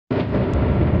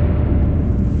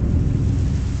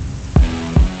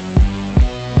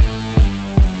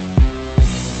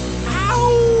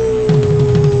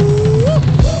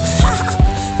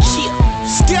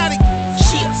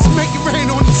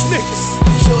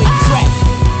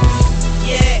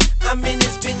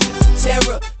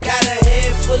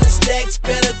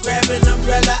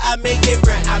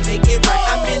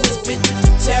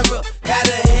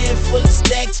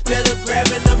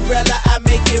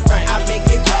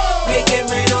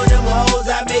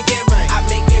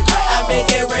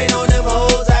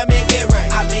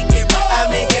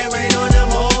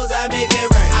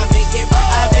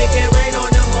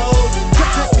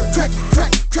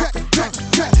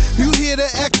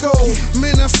go.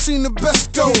 Man, I seen the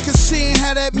best go, cause she ain't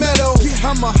had that metal.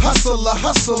 I'm a hustler,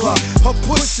 a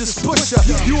pusher's pusher.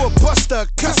 You a buster,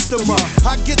 customer.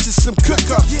 I get you some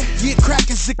cooker. Yeah, crack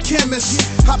is a chemist.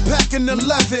 I pack an 11.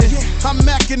 I'm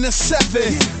macking a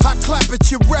 7. I clap at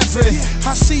your reverend.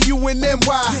 I see you in NY.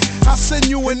 I send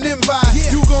you an invite.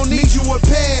 You gon' need you a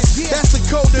pass. That's the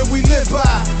code that we live by.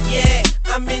 Yeah,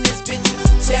 I'm in this bitch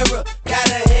with terror. Got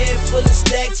a head full of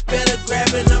stacks. Better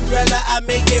grab an umbrella. I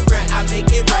make it right. I make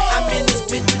it right. I'm in this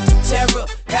bitch with terror.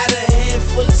 Got a head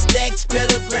full of stacks.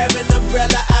 Better grab an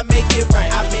umbrella. I make it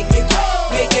right. I make it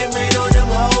right. Make it rain on them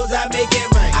hoes. I make it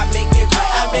right. I make it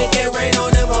right. I make it rain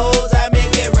on them hoes. I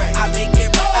make it right. I make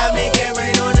it right. I make it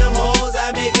rain on them hoes.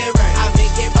 I make it right. I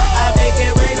make it right. I make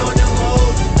it rain on them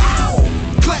hoes.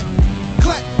 Clap,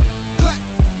 clap, clap.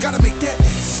 Gotta make that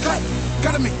ass clap.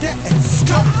 Gotta make that ass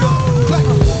clap. Clap,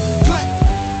 clap,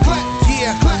 clap.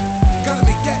 Yeah, clap. Gotta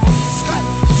make that ass clap.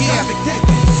 Yeah, make that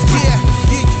ass clap.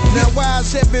 Yeah. Now why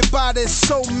is everybody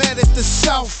so mad at the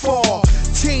Southpaw?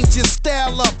 Change your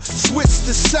style up, switch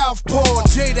to Southpaw.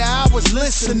 Jada, I was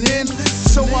listening,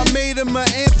 so I made him an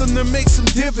anthem to make some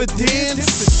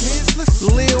dividends.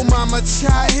 Lil Mama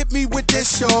Chai hit me with that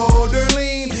shoulder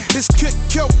lean. It's kick,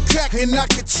 coke, crack, and I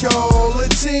control a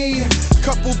team.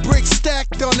 Couple bricks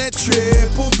stacked on that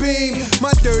triple beam.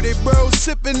 My dirty bro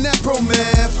sipping that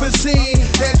promethazine.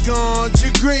 That ganja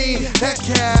green, that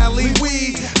Cali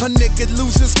weed. A nigga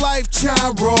lose his life, try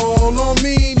roll on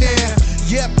me now.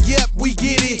 Yep, we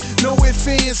get it. No ifs,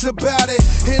 ands about it.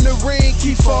 And the rain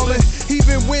keep falling,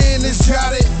 even when it's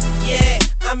droughted. Yeah,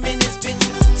 I'm in this bitch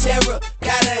with terror.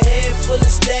 Got a head full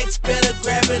of stacks. Better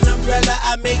grab an umbrella.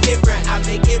 I make it right. I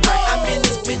make it right. I'm in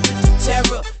this bitch with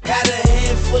terror. Got a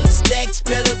head full of stacks.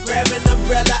 Better grab an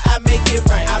umbrella. I make it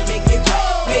right. I make it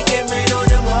right. Make it rain on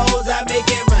them hoes. I make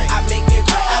it right. I make it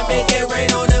right. I make it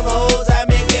rain on them hoes. I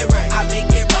make it right. I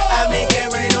make it right. I make it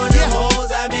rain on them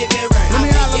hoes. I make it right. Let me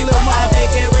holler, little mama. I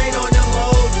make it rain on them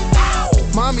hoes.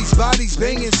 Mommy's body's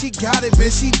banging, she got it,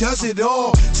 man, she does it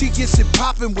all. She gets it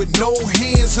popping with no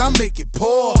hands, I make it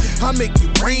pour. I make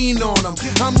it rain on them,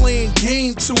 I'm laying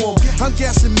game to them. I'm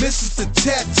guessing misses the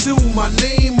tattoo, my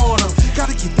name on them.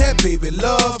 Gotta get that baby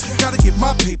love, gotta get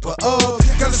my paper up.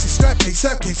 Gotta see strap case,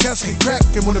 that's hate crack,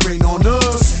 and wanna rain on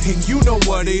us. And you know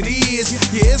what it is,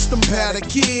 yeah, it's them powder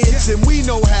kids. And we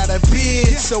know how to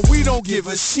bid, so we don't give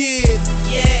a shit.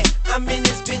 Yeah, I'm in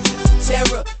this bitch with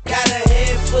terror. Got a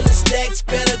head full of stacks.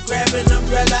 Better grab an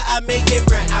umbrella. I make it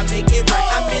right. I make it right.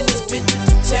 I'm in this bitch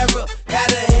with terror.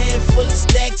 Got a head full of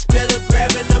stacks. Better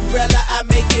grab an umbrella. I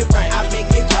make it right. I make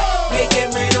it right. Make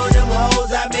it rain on them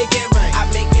hoes. I make it right. I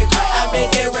make it right. I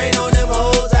make it rain on them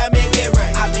hoes. I make it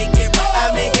right. I make it right.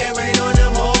 I make it rain on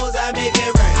them hoes. I make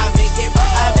it right. I make it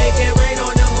right. I make it rain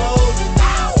on them hoes.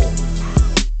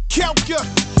 Kelka,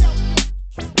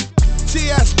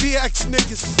 TSBX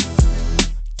niggas,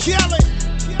 kill it.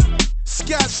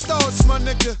 Scott Stars, my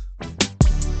nigga.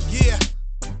 Yeah.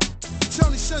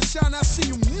 Tony Sunshine, I see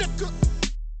you, nigga.